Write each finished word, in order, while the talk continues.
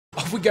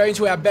Off we go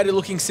into our better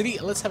looking city.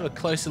 Let's have a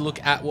closer look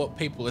at what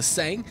people are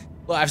saying.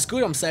 Life's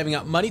good. I'm saving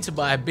up money to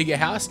buy a bigger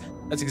house.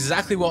 That's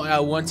exactly what I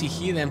want to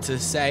hear them to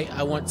say.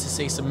 I want to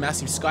see some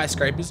massive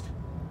skyscrapers.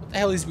 What the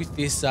hell is with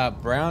this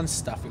brown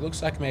stuff? It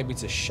looks like maybe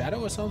it's a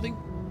shadow or something.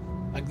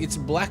 Like it's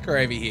blacker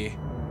over here.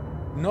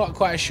 Not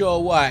quite sure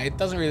why. It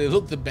doesn't really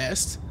look the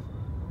best.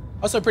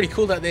 Also pretty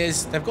cool that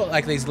they've got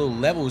like these little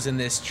levels and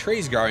there's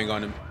trees growing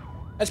on them.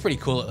 That's pretty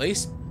cool at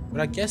least. But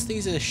I guess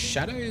these are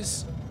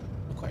shadows.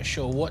 Not quite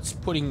sure what's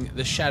putting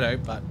the shadow,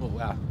 but oh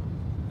wow.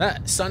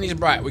 That sun is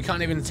bright. We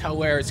can't even tell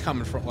where it's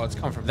coming from. Well, it's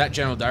coming from that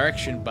general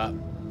direction, but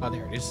oh,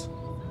 there it is.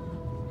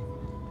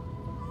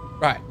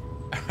 Right.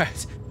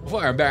 Alright.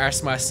 Before I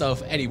embarrass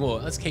myself anymore,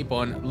 let's keep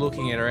on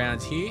looking at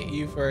around here.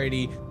 You've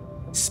already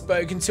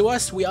spoken to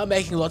us. We are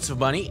making lots of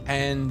money,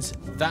 and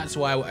that's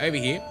why we're over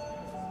here.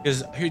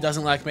 Because who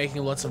doesn't like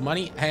making lots of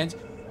money? And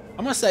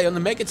I must say, on the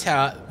Mega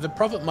Tower, the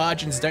profit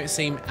margins don't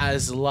seem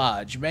as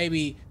large.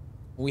 Maybe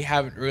we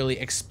haven't really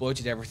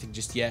exploited everything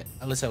just yet.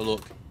 Let's have a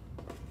look.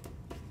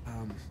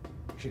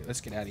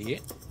 Let's get out of here.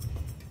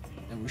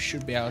 And we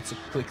should be able to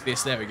click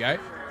this. There we go.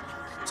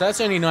 So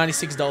that's only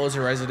 $96 a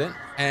resident.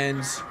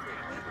 And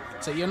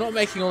so you're not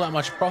making all that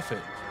much profit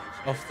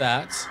off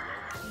that.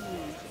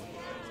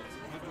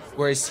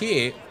 Whereas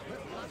here,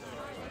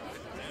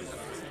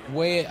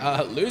 we're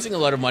losing a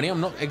lot of money. I'm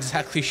not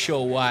exactly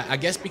sure why. I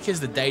guess because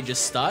the day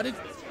just started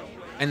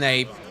and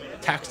they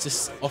taxed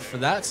us off for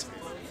that.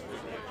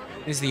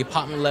 This is the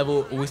apartment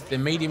level with the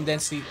medium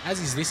density, as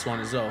is this one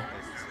as well.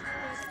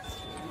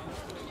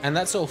 And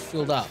that's all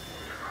filled up.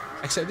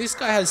 Except this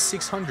guy has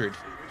 600.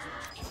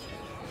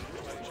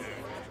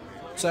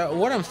 So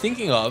what I'm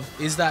thinking of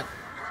is that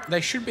they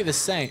should be the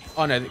same.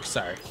 Oh no,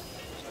 sorry.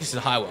 This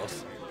is high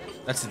wealth.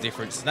 That's the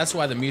difference. That's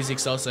why the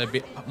music's also a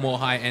bit more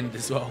high end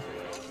as well.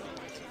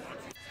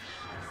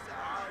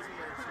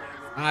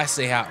 I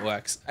see how it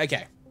works.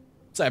 Okay.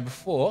 So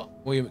before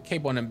we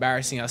keep on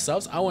embarrassing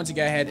ourselves, I want to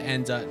go ahead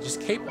and just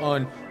keep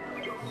on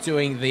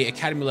doing the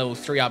Academy Level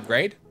 3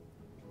 upgrade.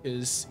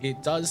 Because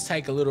it does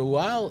take a little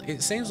while.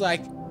 It seems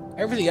like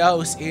everything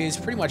else is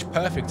pretty much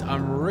perfect.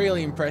 I'm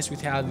really impressed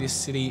with how this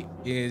city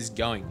is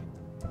going.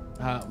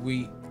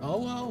 Oh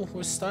well,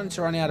 we're starting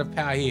to run out of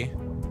power here.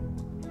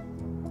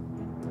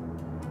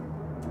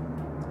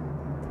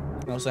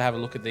 Also have a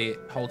look at the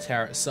whole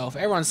tower itself.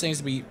 Everyone seems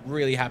to be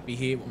really happy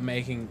here. We're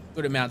making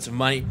good amounts of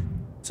money,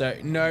 so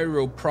no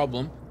real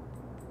problem.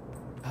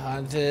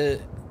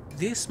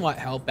 This might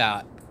help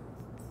out.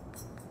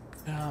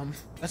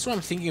 That's what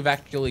I'm thinking of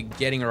actually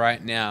getting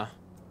right now.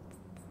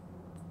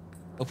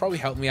 It'll probably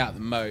help me out the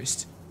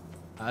most.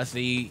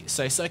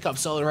 Soak up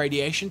solar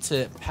radiation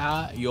to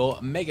power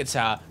your mega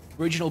tower.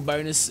 Regional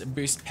bonus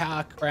boost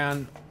power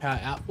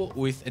output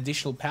with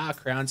additional power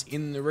crowns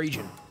in the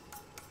region.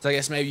 So I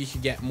guess maybe you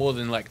could get more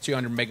than like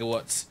 200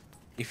 megawatts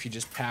if you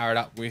just power it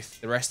up with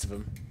the rest of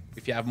them.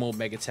 If you have more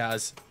mega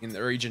towers in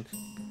the region.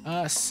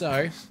 Like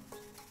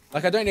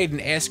I don't need an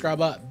air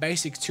scrubber.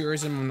 Basic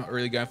tourism, I'm not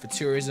really going for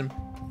tourism.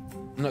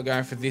 I'm not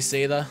going for this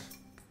either.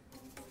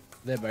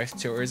 They're both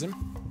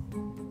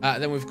tourism.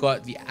 Then we've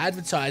got the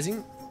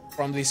advertising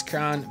from this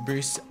crown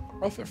boosts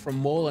profit from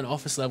mall and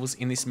office levels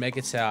in this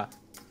mega tower.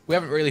 We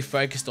haven't really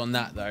focused on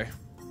that though.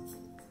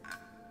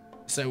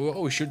 So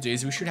what we should do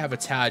is we should have a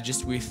tower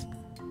just with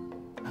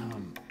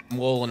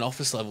mall and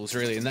office levels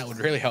really, and that would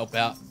really help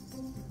out.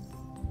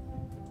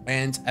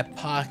 And a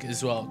park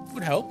as well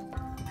would help.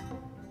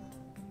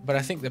 But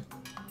I think the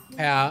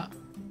power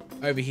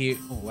over here,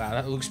 oh wow,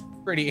 that looks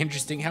pretty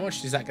interesting. How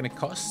much is that going to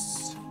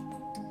cost?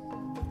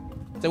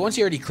 So once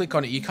you already click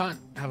on it, you can't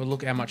have a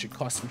look at how much it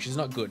costs, which is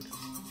not good.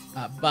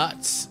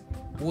 But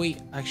we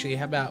actually,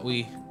 how about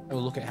we have a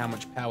look at how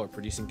much power we're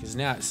producing? Because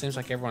now it seems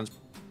like everyone's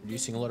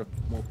producing a lot of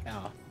more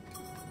power.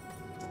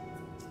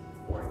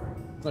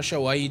 Not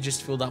sure why you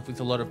just filled up with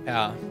a lot of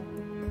power.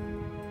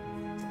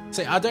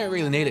 See, I don't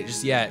really need it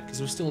just yet because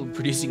we're still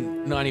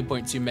producing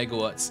 90.2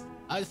 megawatts.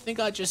 I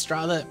think I'd just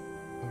rather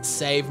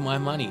save my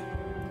money.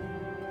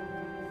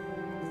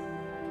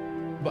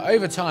 But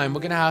over time,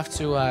 we're going to have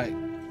to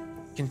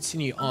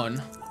continue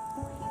on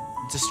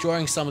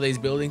destroying some of these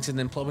buildings and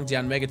then plopping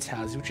down mega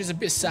towers, which is a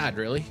bit sad,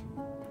 really.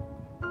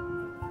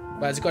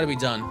 But it's got to be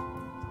done.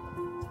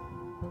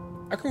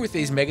 I reckon with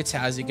these mega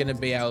towers, you're going to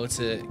be able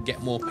to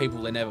get more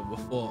people than ever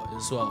before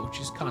as well, which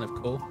is kind of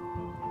cool.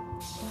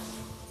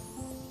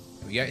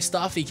 There we go.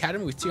 Staff the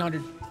academy with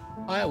 200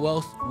 higher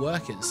wealth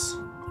workers.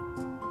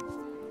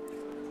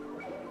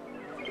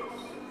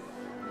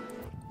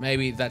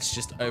 Maybe that's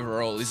just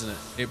overall, isn't it?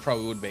 It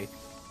probably would be.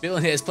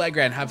 Billionaire's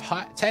Playground.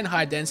 Have 10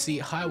 high density,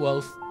 high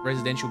wealth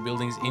residential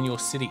buildings in your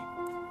city.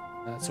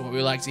 That's what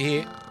we like to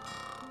hear.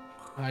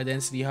 High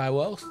density, high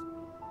wealth.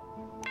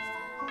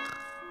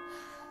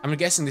 I'm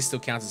guessing this still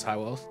counts as high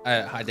wealth,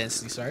 high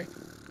density, sorry.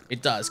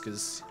 It does,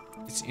 because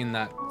it's in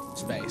that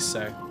space,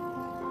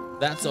 so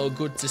that's all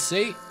good to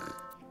see.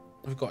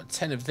 We've got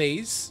 10 of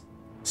these.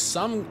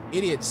 Some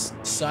idiots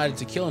decided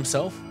to kill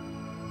himself.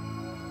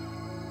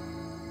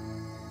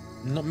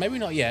 Maybe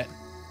not yet.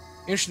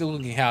 Interesting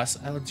looking house.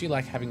 I do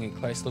like having a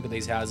close look at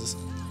these houses.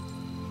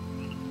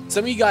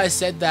 Some of you guys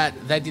said that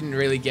they didn't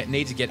really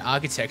need to get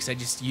architects. They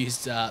just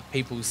used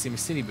people's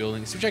SimCity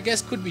buildings, which I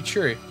guess could be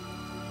true.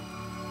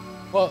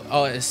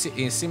 Well,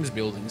 in Sims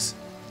buildings.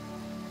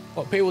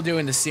 What people do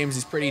in The Sims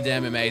is pretty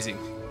damn amazing.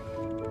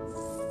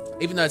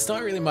 Even though it's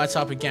not really my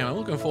type of game. I'm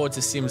looking forward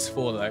to Sims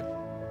 4 though.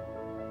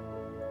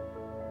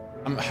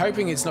 I'm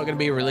hoping it's not going to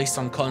be released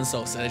on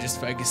console, so they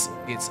just focus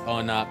it's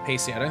on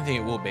PC. I don't think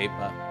it will be,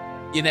 but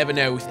you never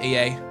know with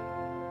EA.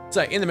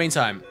 So in the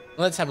meantime,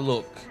 let's have a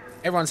look.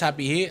 Everyone's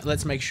happy here.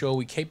 Let's make sure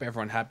we keep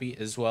everyone happy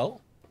as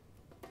well.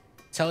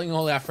 Telling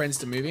all our friends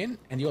to move in,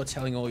 and you're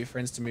telling all your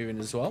friends to move in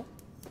as well.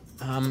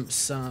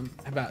 Some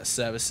about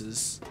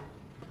services.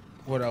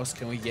 What else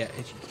can we get?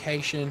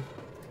 Education.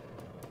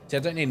 See, I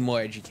don't need more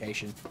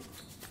education.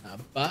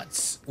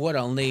 But what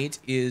I'll need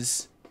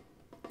is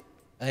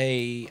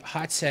a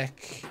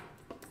high-tech...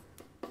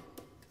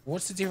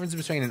 What's the difference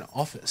between an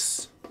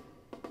office?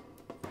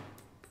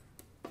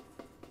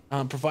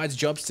 Provides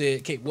jobs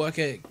to keep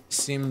worker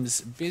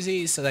Sims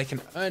busy so they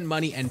can earn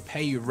money and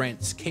pay you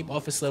rent. Keep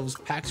office levels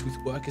packed with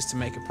workers to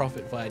make a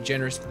profit via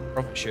generous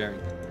profit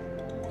sharing.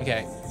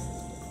 Okay.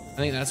 I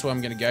think that's what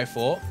I'm going to go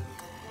for.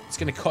 It's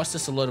going to cost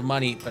us a lot of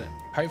money, but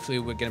hopefully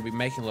we're going to be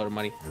making a lot of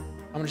money.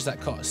 How much does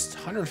that cost?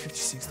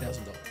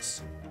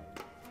 $156,000.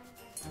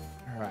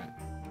 Alright.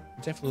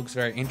 Definitely looks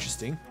very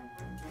interesting.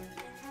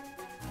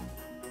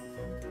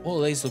 All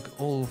of these look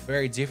all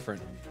very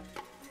different.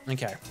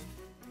 Okay.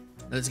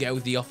 Let's go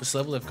with the office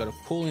level. They've got a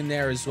pool in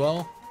there as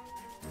well.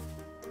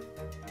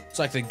 It's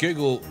like the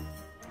Google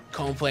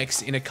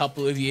complex in a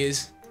couple of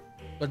years.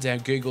 Goddamn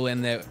Google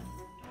and their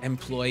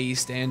employee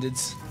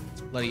standards.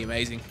 It's bloody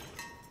amazing.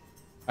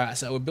 Alright,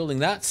 so we're building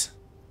that.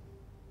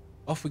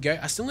 Off we go.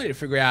 I still need to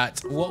figure out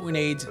what we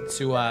need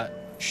to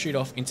shoot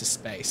off into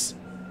space.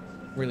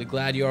 Really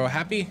glad you're all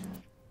happy.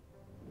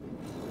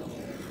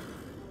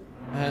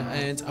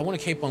 And I want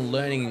to keep on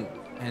learning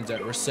and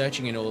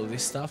researching and all of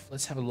this stuff.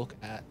 Let's have a look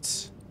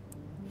at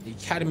the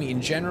academy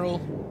in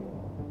general.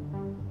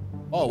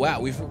 Oh wow,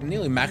 we've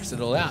nearly maxed it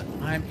all out.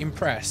 I'm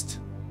impressed.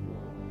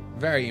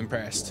 Very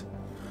impressed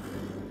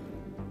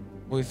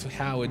with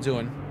how we're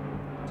doing.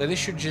 So this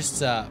should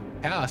just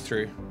power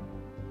through.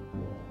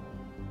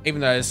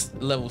 Even though it's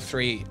level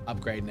 3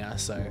 upgrade now,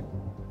 so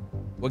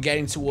we're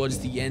getting towards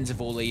the ends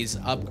of all these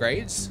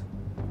upgrades.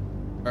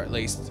 Or at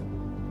least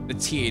the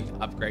tiered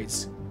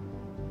upgrades.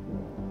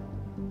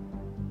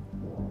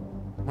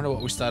 I wonder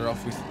what we started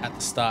off with at the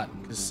start,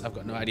 because I've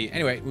got no idea.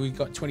 Anyway, we've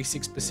got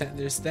 26%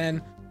 this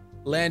then.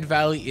 Land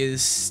Valley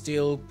is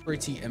still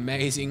pretty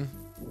amazing.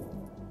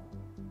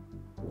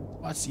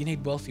 What? You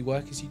need wealthy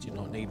workers? You do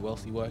not need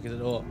wealthy workers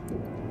at all.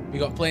 We've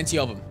got plenty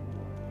of them.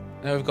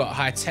 Now we've got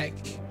high tech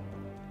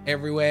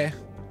everywhere,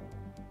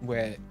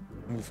 where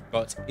we've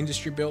got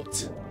industry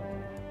built.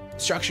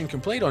 Construction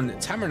complete on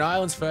Tamarin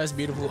Island's first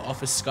beautiful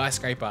office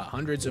skyscraper.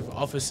 Hundreds of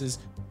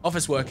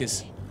office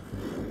workers.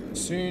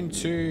 Soon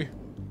to...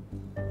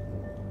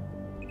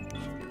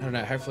 I don't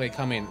know, hopefully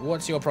come in.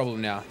 What's your problem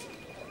now?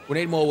 We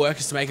need more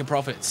workers to make a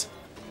profit.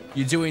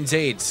 You do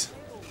indeed.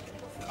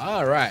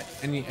 Alright,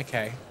 and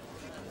okay.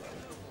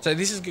 So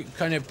this is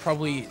going to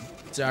probably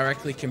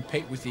directly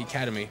compete with the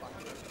academy.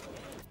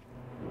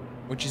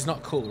 Which is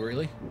not cool,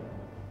 really.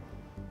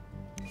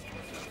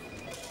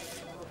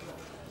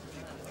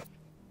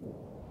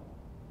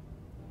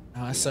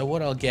 So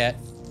what I'll get...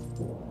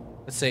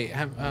 Let's see,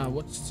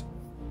 what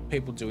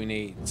people do we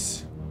need?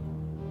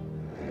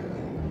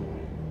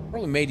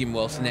 Probably medium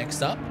wealth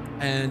next up,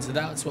 and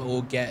that's what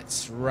we'll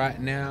get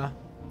right now.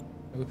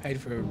 We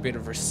paid for a bit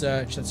of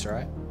research, that's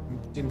right.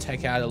 Didn't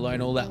take out a loan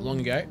all that long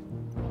ago.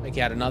 Take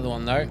out another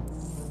one though.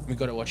 We've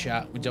got to watch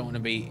out. We don't want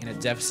to be in a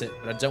deficit,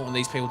 but I don't want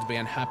these people to be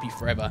unhappy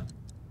forever,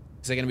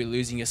 because they're going to be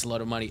losing us a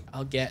lot of money.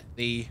 I'll get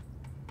the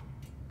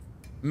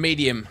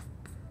medium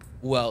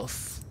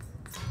wealth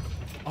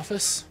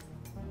office.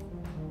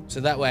 So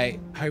that way,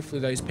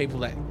 hopefully those people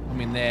that come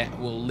in there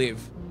will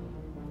live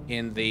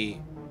in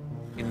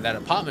that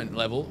apartment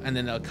level, and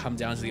then they'll come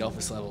down to the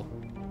office level.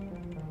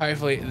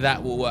 Hopefully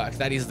that will work.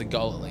 That is the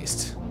goal, at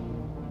least.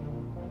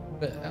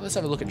 But let's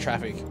have a look at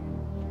traffic.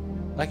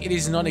 Like, it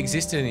is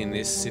non-existent in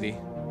this city.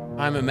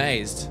 I'm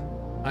amazed.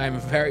 I am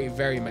very,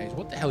 very amazed.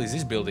 What the hell is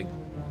this building?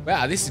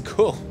 Wow, this is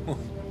cool.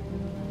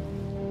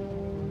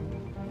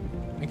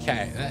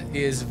 Okay, that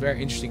is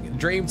very interesting.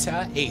 Dream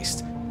Tower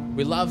East.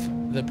 We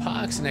love the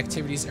parks and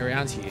activities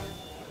around here.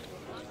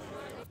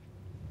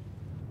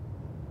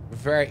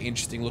 Very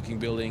interesting looking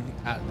building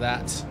at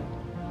that.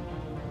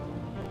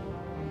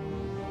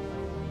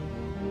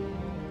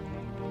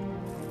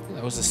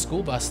 There was a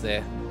school bus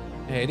there.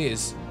 Yeah, it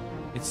is.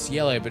 It's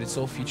yellow, but it's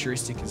all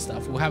futuristic and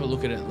stuff. We'll have a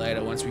look at it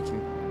later once we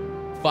can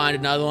find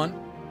another one.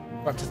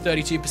 We're up to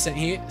 32%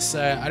 here,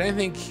 so I don't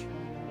think...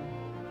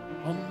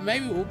 Well,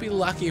 maybe we'll be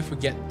lucky if we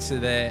get to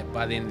there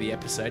by the end of the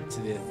episode, to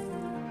the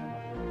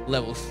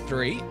level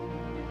 3. Here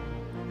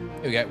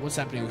we go. What's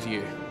happening with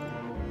you?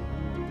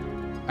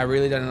 I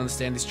really don't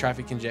understand this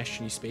traffic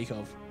congestion you speak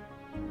of.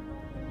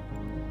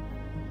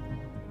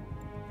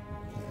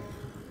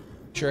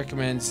 She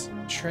recommends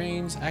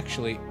trains.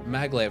 Actually,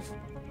 maglev.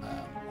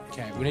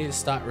 Okay, we need to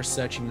start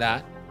researching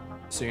that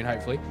soon,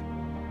 hopefully.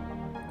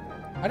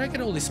 I don't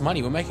get all this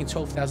money. We're making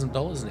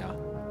 $12,000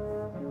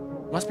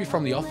 now. Must be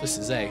from the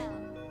offices, eh?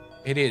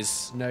 It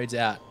is, no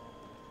doubt.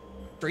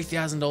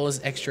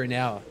 $3,000 extra an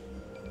hour.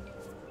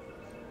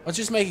 I was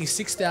just making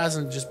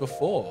 $6,000 just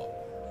before.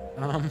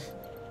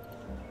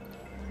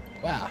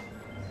 Wow.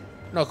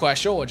 Not quite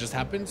sure what just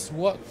happened.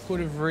 What could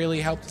have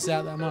really helped us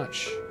out that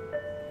much?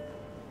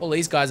 All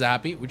these guys are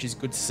happy, which is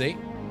good to see.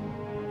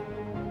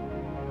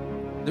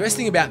 The best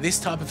thing about this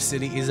type of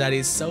city is that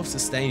it's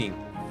self-sustaining.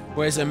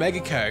 Whereas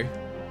Omega Co,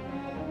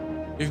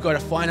 you've got to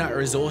find out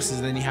resources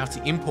and then you have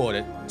to import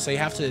it. So you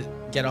have to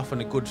get off on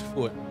a good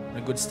foot, on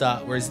a good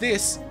start. Whereas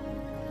this,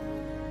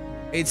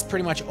 it's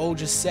pretty much all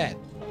just set.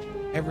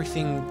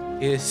 Everything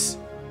is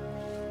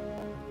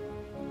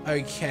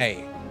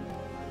okay.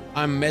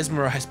 I'm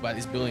mesmerized by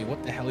this building.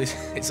 What the hell is it?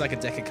 It's like a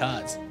deck of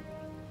cards.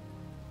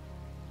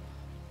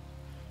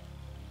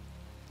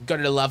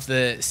 Gotta love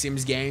the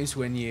Sims games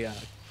when you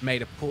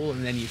made a pool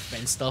and then you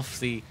fenced off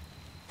the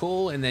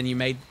pool and then you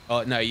made...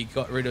 Oh, no, you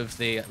got rid of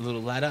the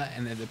little ladder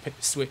and then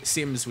the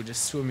Sims were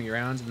just swimming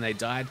around and they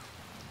died.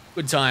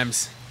 Good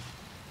times.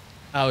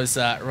 I was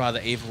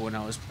rather evil when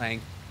I was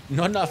playing.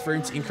 Not enough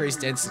room to increase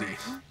density.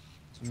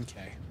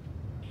 Okay.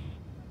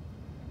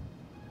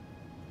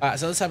 Alright,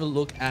 so let's have a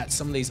look at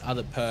some of these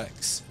other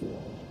perks.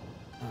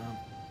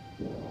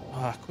 Oh,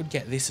 I could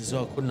get this as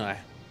well, couldn't I?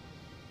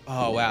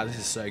 Oh, wow, this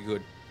is so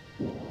good.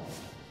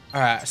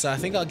 Alright, so I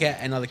think I'll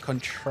get another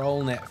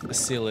control net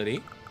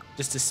facility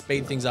just to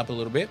speed things up a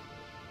little bit.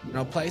 And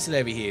I'll place it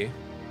over here.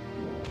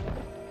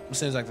 It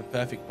seems like the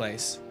perfect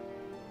place.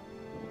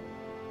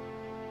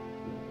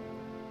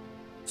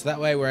 So that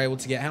way we're able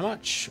to get how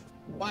much?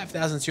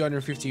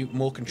 5,250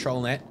 more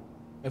control net.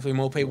 Hopefully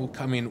more people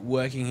come in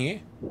working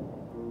here.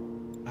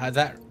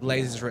 That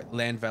raises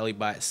land value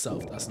by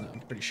itself, doesn't it?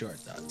 I'm pretty sure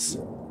it does.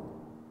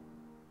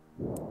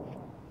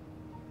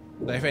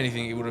 So if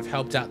anything, it would have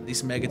helped out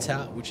this mega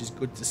tower, which is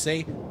good to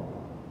see.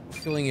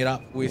 Filling it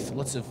up with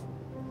lots of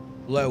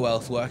low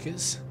wealth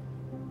workers.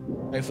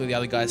 Hopefully the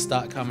other guys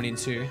start coming in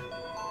too.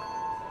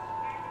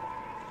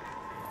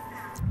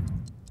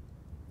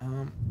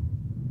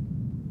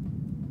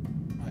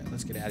 Right,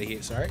 let's get out of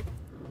here, sorry.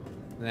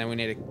 And then we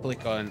need to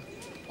click on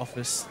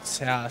Office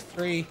Tower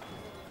 3.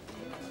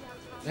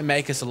 They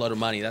make us a lot of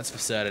money, that's for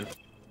certain.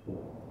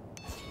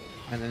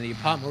 And then the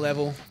apartment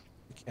level.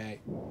 Okay.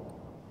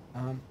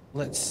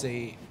 Let's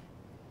see.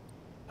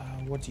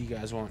 What do you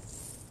guys want?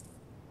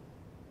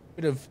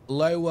 Bit of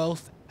low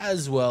wealth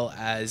as well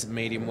as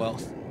medium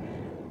wealth.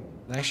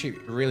 I actually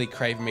really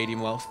crave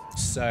medium wealth,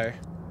 so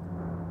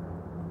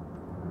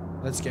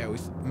let's go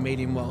with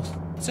medium wealth.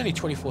 It's only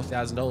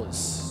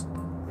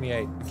 $24,000.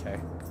 28.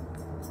 Okay.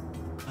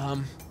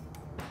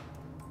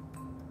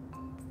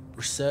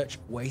 Research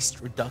waste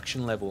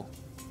reduction level.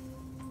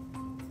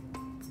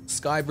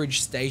 Skybridge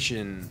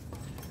Station.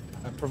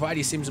 Provide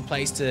your Sims a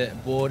place to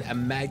board a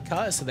mag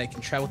car so they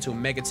can travel to a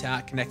mega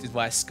tower connected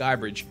via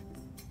Skybridge.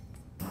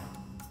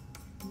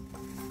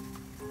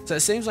 So it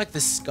seems like the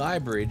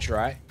Skybridge,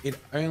 right? It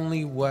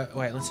only works.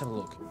 Wait, let's have a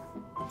look.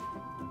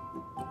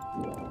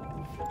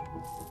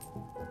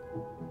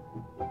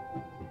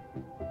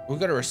 We've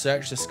got to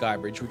research the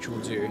Skybridge, which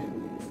we'll do.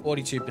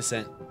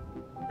 42%.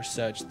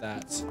 Research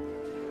that.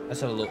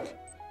 Let's have a look.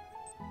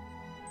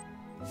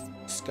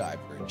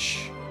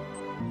 Skybridge.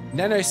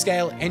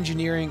 Nanoscale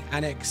Engineering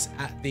Annex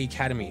at the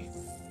Academy.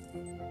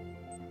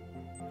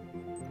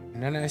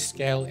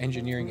 Nanoscale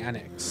Engineering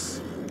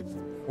Annex.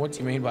 What do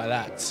you mean by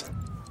that?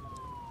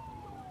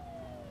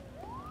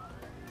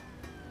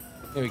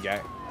 Here we go.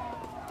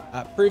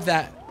 Prove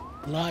that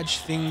large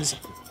things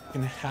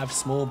can have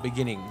small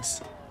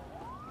beginnings.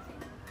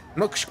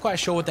 I'm not quite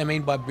sure what they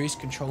mean by boost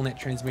control net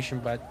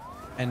transmission,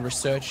 and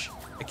research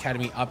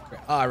academy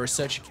upgrade.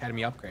 Research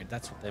academy upgrade.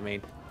 That's what they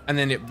mean. And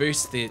then it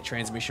boosts the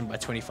transmission by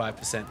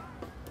 25%.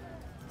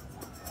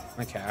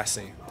 Okay, I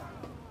see.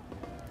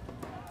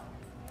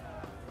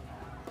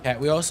 Okay,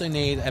 we also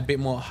need a bit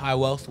more high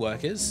wealth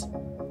workers.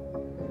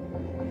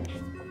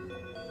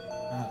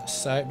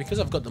 So, because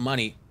I've got the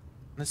money,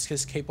 let's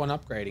just keep on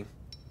upgrading.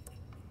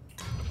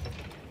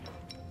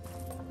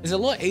 It's a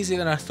lot easier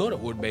than I thought it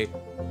would be.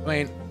 I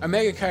mean,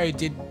 Omega Co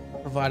did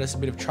provide us a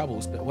bit of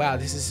troubles, but wow,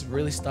 this is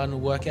really starting to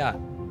work out.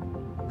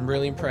 I'm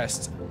really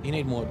impressed. You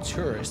need more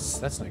tourists.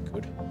 That's no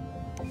good.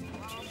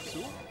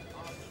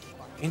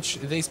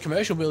 These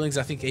commercial buildings,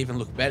 I think, even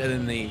look better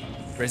than the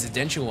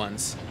residential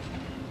ones.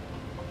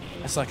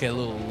 That's like a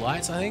little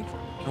lights, I think.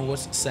 And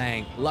what's it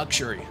saying?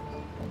 Luxury.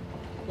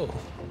 Oh.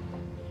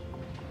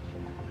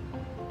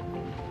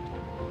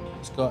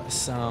 It's got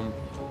some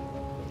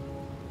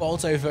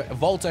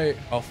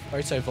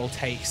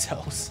photovoltaic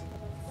cells.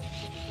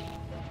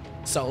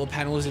 Solar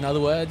panels, in other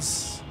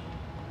words.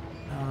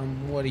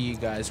 What do you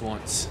guys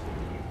want?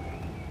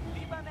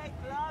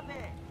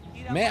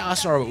 Mayor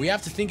Arsenalrobert, we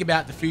have to think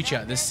about the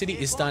future. The city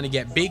is starting to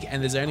get big and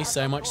there's only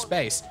so much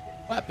space.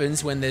 What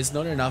happens when there's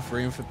not enough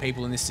room for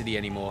people in this city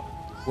anymore?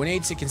 We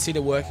need to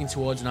consider working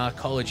towards an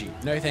ecology.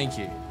 No, thank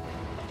you.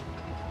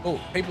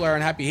 Oh, people are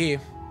unhappy here.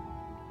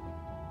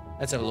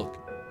 Let's have a look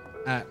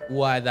at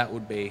why that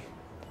would be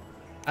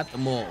at the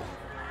mall.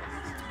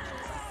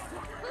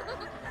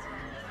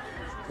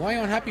 Why are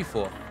you unhappy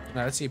for?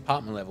 No, that's the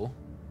apartment level.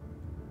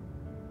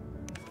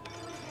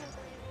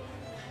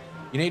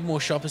 You need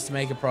more shoppers to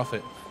make a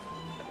profit.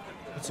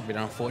 That's a bit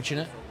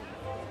unfortunate.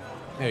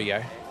 There we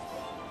go.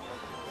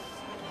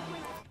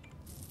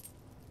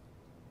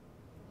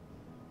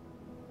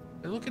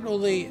 But look at all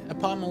the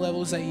apartment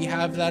levels that you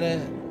have that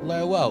are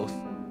low wealth.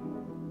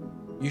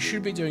 You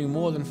should be doing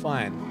more than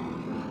fine.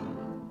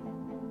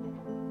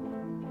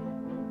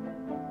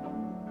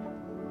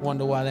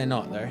 Wonder why they're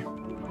not, though.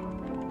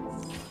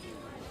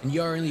 And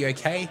you're only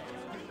okay?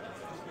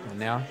 And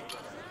now.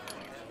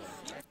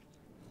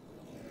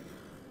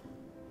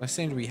 I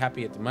seem to be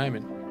happy at the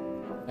moment.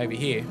 Over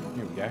here.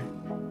 Here we go.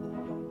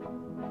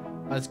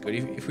 That's good.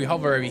 If we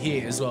hover over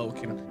here as well, we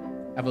can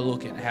have a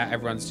look at how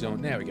everyone's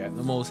doing. There we go.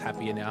 The mall's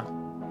happier now.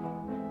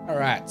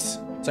 Alright.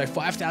 So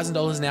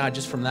 $5,000 now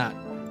just from that.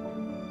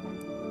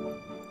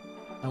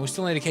 And we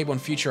still need to keep on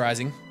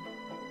futurizing.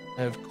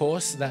 Of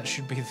course, that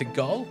should be the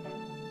goal.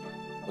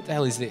 What the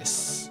hell is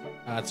this?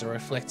 It's a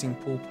reflecting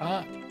pool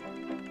park.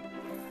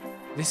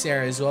 This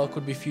area as well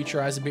could be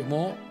futurized a bit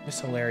more. This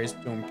whole area is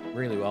doing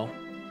really well.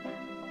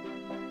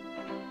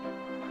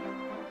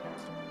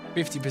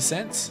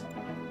 50%.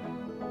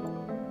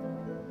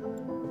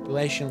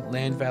 Population,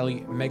 land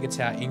value, mega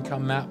tower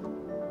income map.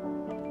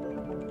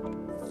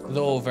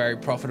 They're all very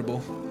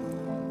profitable.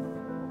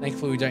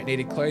 Thankfully, we don't need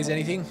to close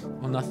anything,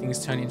 or nothing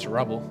is turned into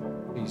rubble.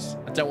 Jeez.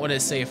 I don't want to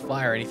see a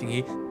fire or anything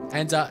here.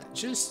 And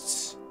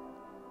just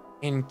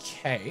in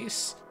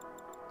case,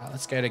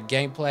 let's go to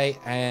gameplay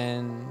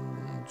and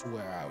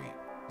where are we?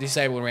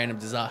 Disable random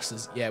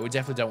disasters. Yeah, we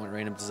definitely don't want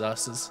random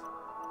disasters.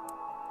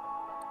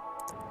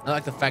 I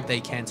like the fact that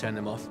you can turn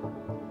them off.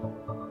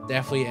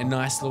 Definitely a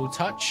nice little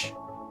touch.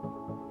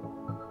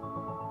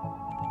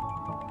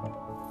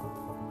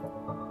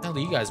 What the hell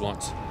do you guys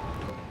want?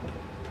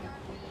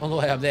 All the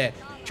way up there.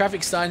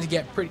 Traffic's starting to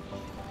get pretty...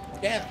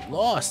 Get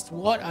lost.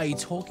 What are you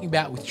talking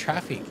about with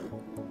traffic?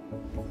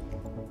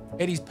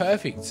 It is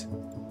perfect.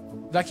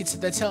 Like it's...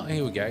 They're telling...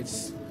 Here we go.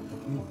 It's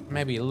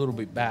maybe a little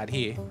bit bad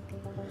here.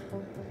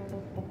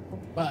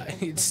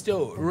 But it's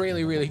still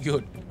really, really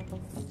good.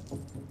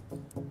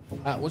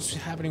 What's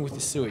happening with the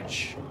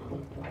sewage?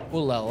 Ooh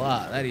la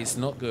la, that is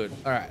not good.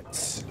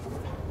 Alright.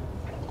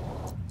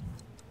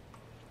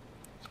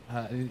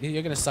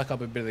 You're going to suck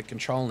up a bit of the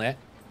control net.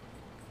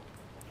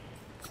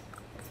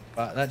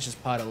 But that's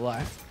just part of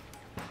life.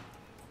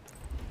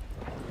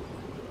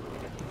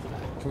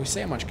 Can we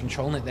see how much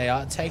control net they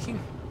are taking?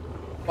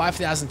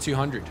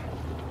 5,200.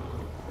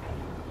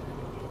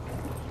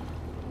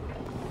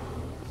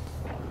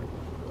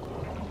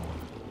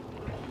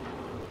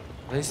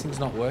 Are these things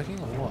not working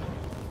or what?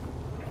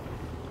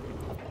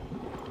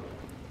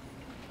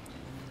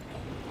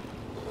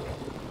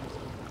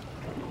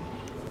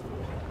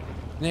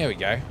 There we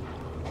go.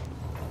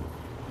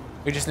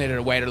 We just needed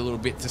to wait a little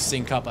bit to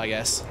sync up, I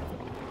guess.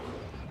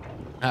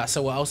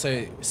 So we're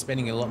also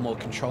spending a lot more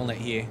control net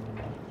here.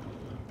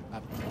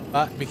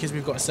 But because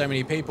we've got so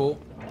many people,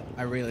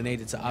 I really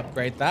needed to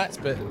upgrade that.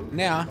 But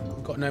now,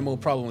 we've got no more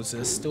problems.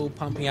 They're still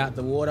pumping out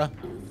the water.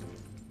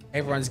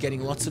 Everyone's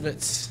getting lots of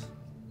it.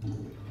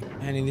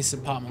 And in this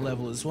apartment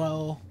level as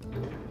well.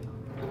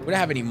 We don't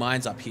have any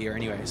mines up here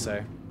anyway,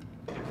 so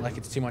like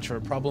it's too much of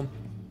a problem.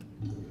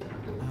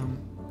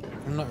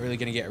 I'm not really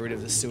going to get rid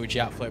of the sewage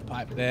outflow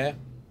pipe there.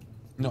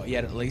 Not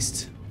yet, at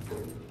least.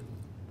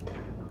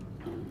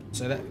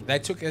 So that they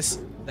took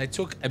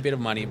a bit of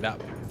money, about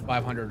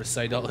 $500 or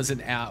so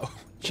an hour,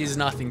 which is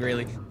nothing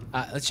really.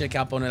 Let's check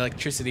up on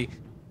electricity.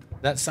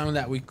 That's something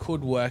that we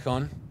could work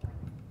on.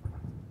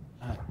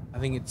 I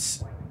think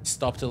it's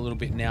stopped a little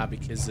bit now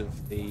because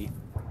of the...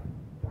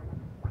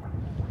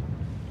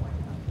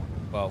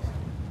 Well,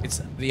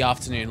 it's the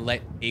afternoon,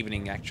 late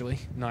evening actually,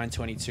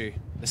 9:22.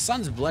 The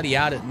sun's bloody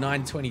out at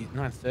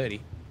 9:30.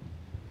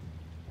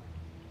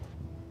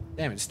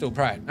 Damn, it's still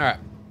bright. All right.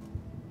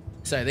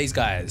 So these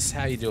guys,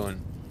 how you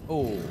doing?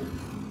 Oh,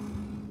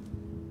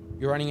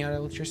 you're running out of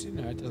electricity?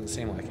 No, it doesn't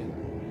seem like it.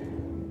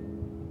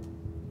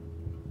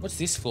 What's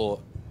this for?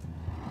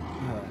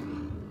 All right.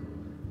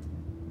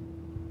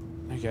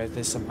 Okay,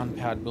 there's some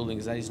unpowered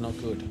buildings. That is not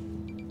good.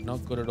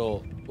 Not good at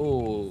all.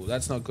 Oh,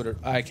 that's not good at...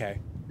 Okay.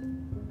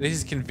 This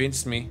has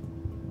convinced me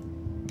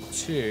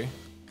to...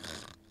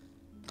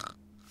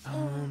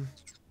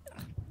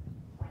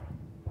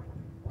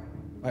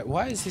 Wait,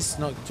 why is this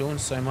not doing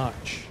so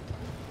much?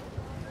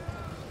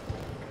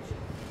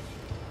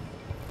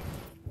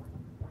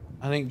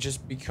 I think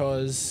just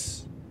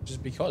because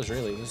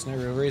really, there's no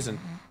real reason.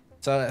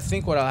 So I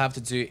think what I'll have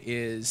to do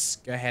is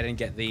go ahead and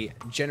get the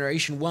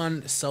Generation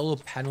 1 solar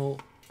panel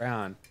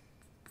round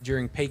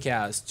during peak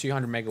hours,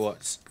 200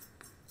 megawatts.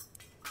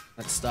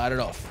 Let's start it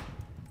off.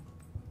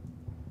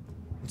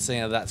 Let's see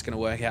how that's going to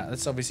work out.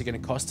 That's obviously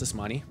going to cost us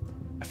money,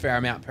 a fair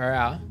amount per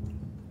hour.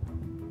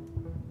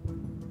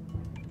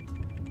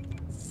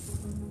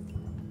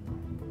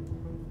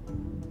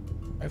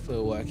 Hopefully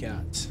it'll work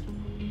out.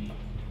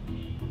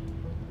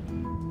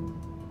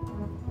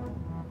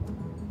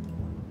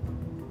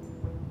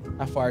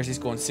 How far is this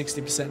going?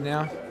 60%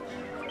 now.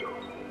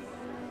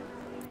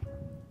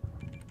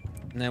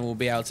 And then we'll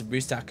be able to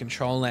boost our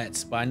control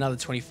nets by another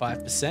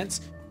 25%,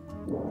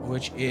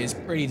 which is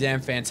pretty damn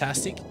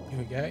fantastic. Here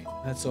we go.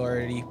 That's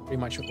already pretty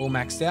much all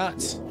maxed out.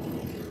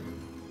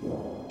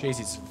 Jeez,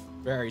 it's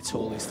very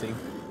tall, this thing.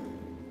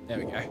 There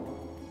we go.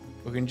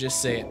 We can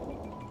just see it.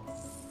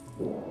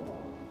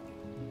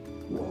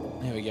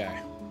 There we go.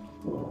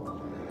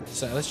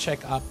 So let's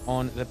check up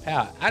on the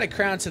power. Add a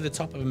crown to the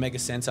top of a mega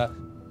center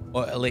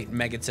or elite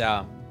mega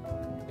tower.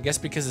 I guess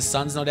because the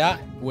sun's not out,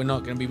 we're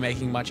not going to be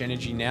making much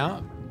energy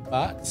now,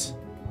 but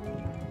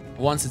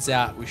once it's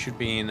out, we should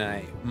be in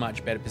a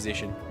much better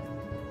position.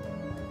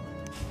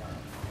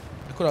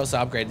 I could also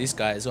upgrade this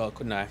guy as well,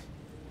 couldn't I?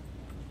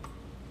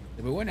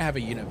 We want to have a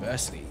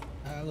university.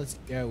 Let's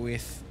go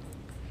with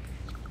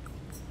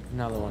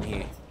another one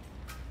here.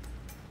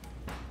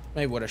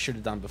 Maybe what I should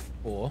have done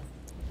before.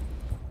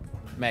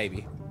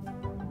 Maybe.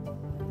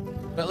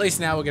 But at least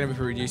now we're going to be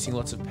reducing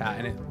lots of power,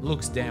 and it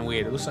looks damn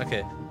weird. It looks like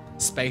a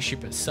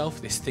spaceship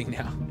itself, this thing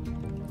now.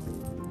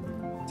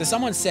 So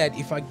someone said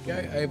if I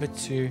go over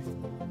to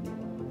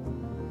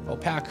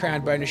power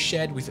crown bonus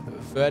shed with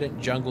verdant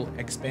jungle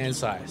expand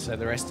size, so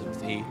the rest of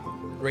the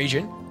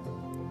region.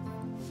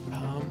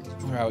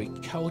 Where are we?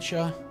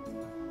 Culture.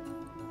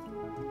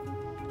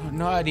 I have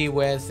no idea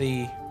where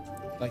the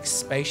like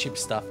spaceship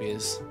stuff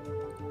is.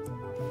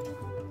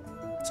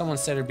 Someone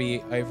said it'd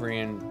be over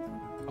in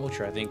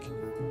culture, I think.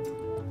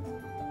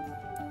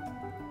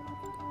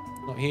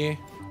 Not here.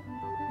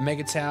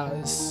 Mega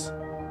towers.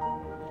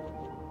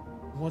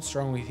 What's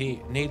wrong with here?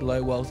 Need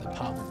low wealth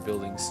apartment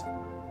buildings.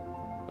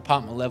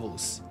 Apartment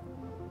levels.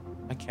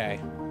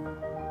 Okay.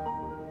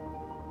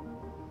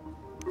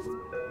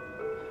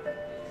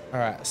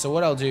 Alright, so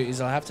what I'll do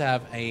is I'll have to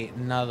have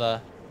another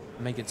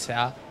mega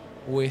tower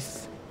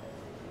with,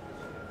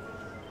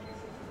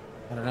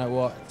 I don't know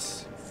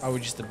what,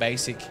 probably just the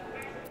basic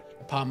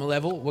apartment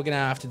level. We're going to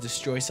have to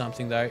destroy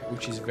something though,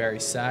 which is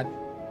very sad.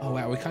 Oh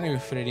wow, we can't even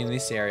fit it in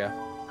this area.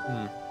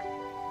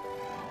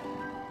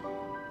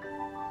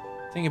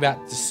 Think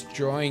about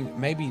destroying,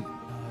 maybe,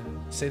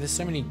 see there's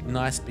so many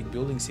nice big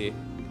buildings here.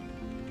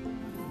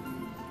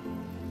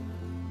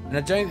 And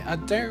I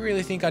don't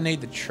really think I need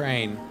the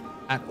train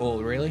at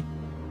all, really.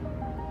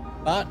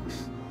 But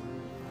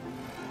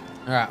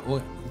alright,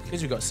 well,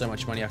 because we've got so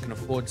much money, I can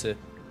afford to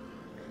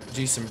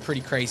do some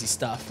pretty crazy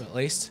stuff, at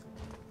least.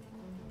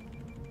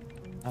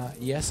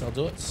 Yes, I'll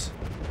do it.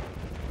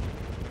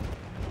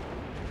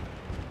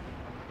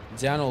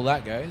 Down all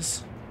that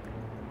goes.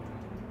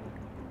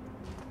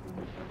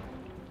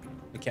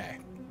 Okay.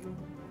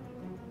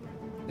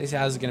 These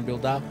houses are going to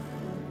build up.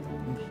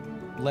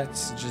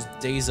 Let's just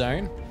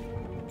D-zone.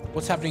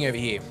 What's happening over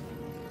here?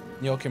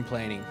 You're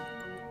complaining.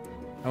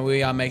 And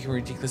we are making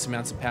ridiculous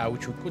amounts of power,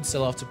 which we could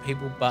sell off to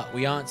people, but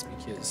we aren't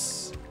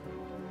because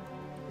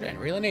we don't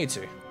really need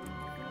to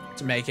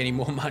make any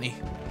more money,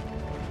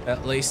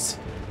 at least.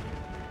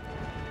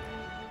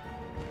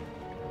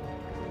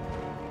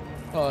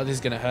 Oh, this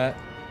is going to hurt.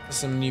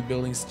 Some new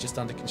buildings just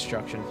under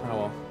construction. Oh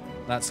well,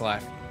 that's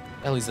life.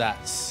 The hell is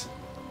that?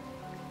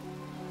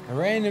 A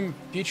random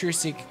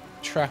futuristic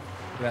truck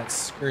that's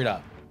screwed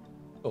up.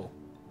 Cool.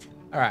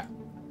 Alright.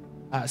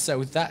 So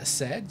with that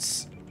said,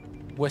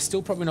 we're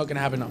still probably not going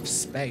to have enough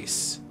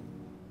space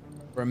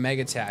for a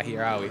mega tower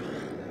here, are we?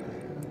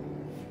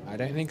 I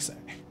don't think so.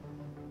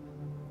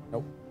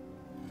 Nope.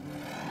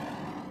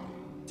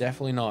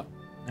 Definitely not.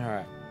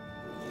 Alright.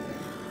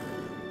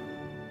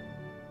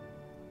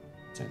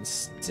 So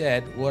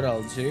instead, what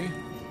I'll do...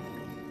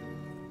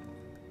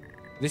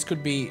 This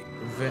could be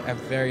a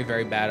very,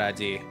 very bad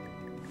idea.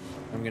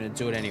 I'm going to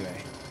do it anyway.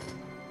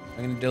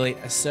 I'm going to delete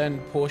a certain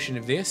portion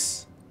of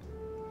this.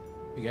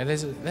 There we go.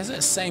 There's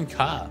that same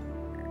car.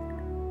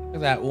 Look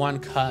at that. One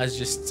car is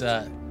just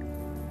doesn't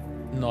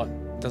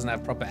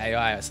have proper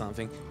AI or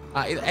something.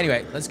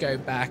 Anyway, let's go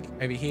back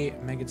over here.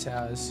 Mega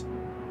towers.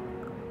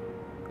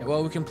 Yeah,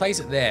 well, we can place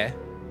it there.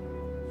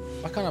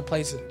 Why can't I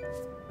place it?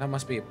 That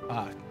must be a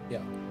park.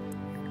 Yeah.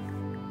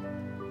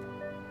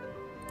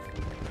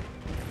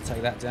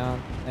 Take that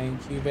down.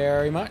 Thank you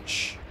very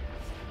much.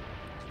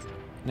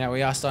 Now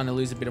we are starting to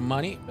lose a bit of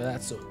money, but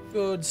that's all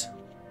good.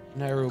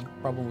 No real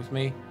problem with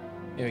me.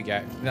 Here we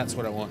go. That's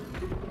what I want.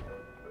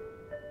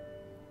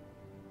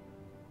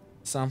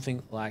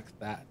 Something like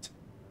that.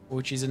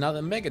 Which is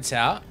another mega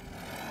tower.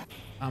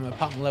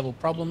 Apartment level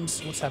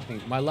problems. What's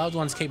happening? My loved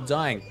ones keep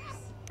dying.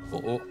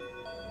 Uh-oh.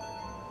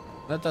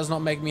 That does not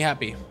make me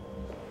happy.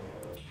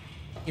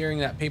 Hearing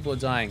that people are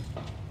dying.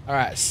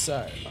 Alright,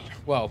 so...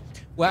 Well,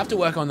 we'll have to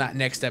work on that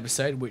next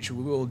episode, which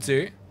we will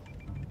do.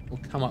 Will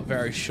come up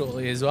very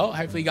shortly as well.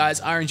 Hopefully you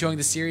guys are enjoying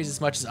the series as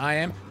much as I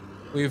am.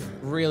 We've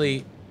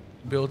really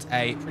built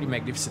a pretty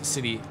magnificent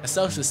city, a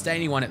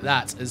self-sustaining one at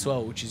that as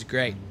well, which is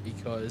great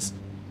because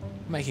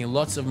we're making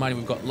lots of money.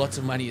 We've got lots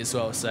of money as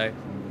well, so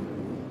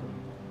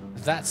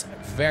that's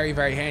very,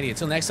 very handy.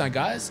 Until next time,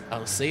 guys,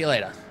 I'll see you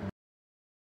later.